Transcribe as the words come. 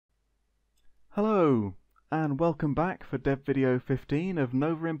Hello, and welcome back for Dev Video 15 of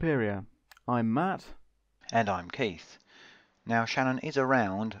Nova Imperia. I'm Matt. And I'm Keith. Now Shannon is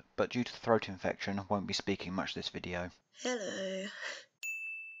around, but due to throat infection won't be speaking much this video. Hello.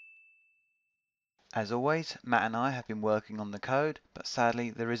 As always, Matt and I have been working on the code, but sadly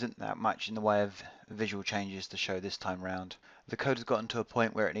there isn't that much in the way of visual changes to show this time round. The code has gotten to a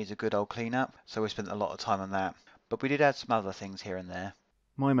point where it needs a good old cleanup, so we spent a lot of time on that. But we did add some other things here and there.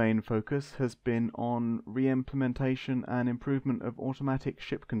 My main focus has been on re-implementation and improvement of automatic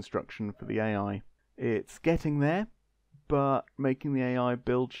ship construction for the AI. It's getting there, but making the AI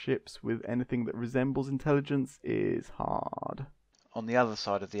build ships with anything that resembles intelligence is hard. On the other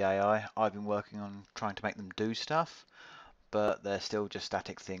side of the AI, I've been working on trying to make them do stuff, but they're still just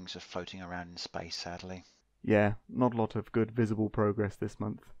static things just floating around in space, sadly. Yeah, not a lot of good visible progress this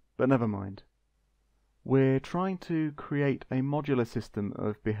month, but never mind. We're trying to create a modular system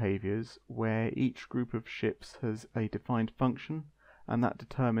of behaviors where each group of ships has a defined function, and that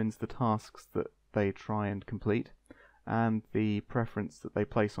determines the tasks that they try and complete, and the preference that they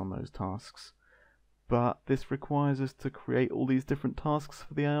place on those tasks. But this requires us to create all these different tasks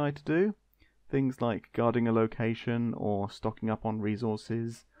for the AI to do, things like guarding a location or stocking up on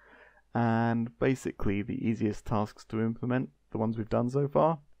resources, and basically the easiest tasks to implement, the ones we've done so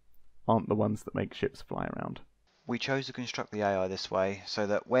far, aren't the ones that make ships fly around. We chose to construct the AI this way so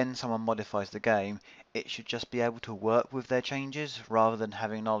that when someone modifies the game, it should just be able to work with their changes rather than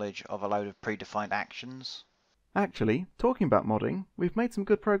having knowledge of a load of predefined actions. Actually, talking about modding, we've made some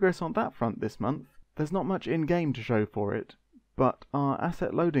good progress on that front this month. There's not much in-game to show for it, but our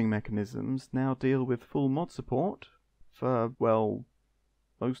asset loading mechanisms now deal with full mod support for, well,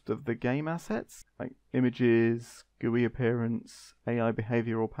 most of the game assets, like images, GUI appearance, AI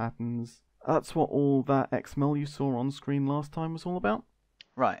behavioral patterns. That's what all that XML you saw on screen last time was all about.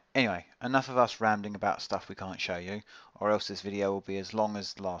 Right, anyway, enough of us rambling about stuff we can't show you, or else this video will be as long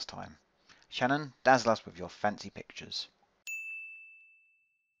as last time. Shannon, dazzle us with your fancy pictures.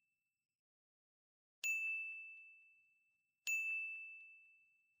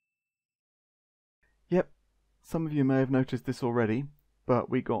 Yep, some of you may have noticed this already, but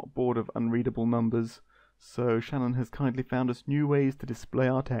we got bored of unreadable numbers, so Shannon has kindly found us new ways to display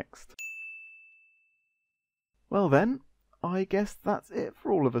our text. Well then, I guess that's it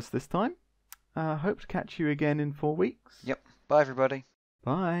for all of us this time. Hope to catch you again in 4 weeks. Yep, bye everybody.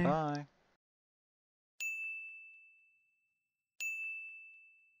 Bye. Bye.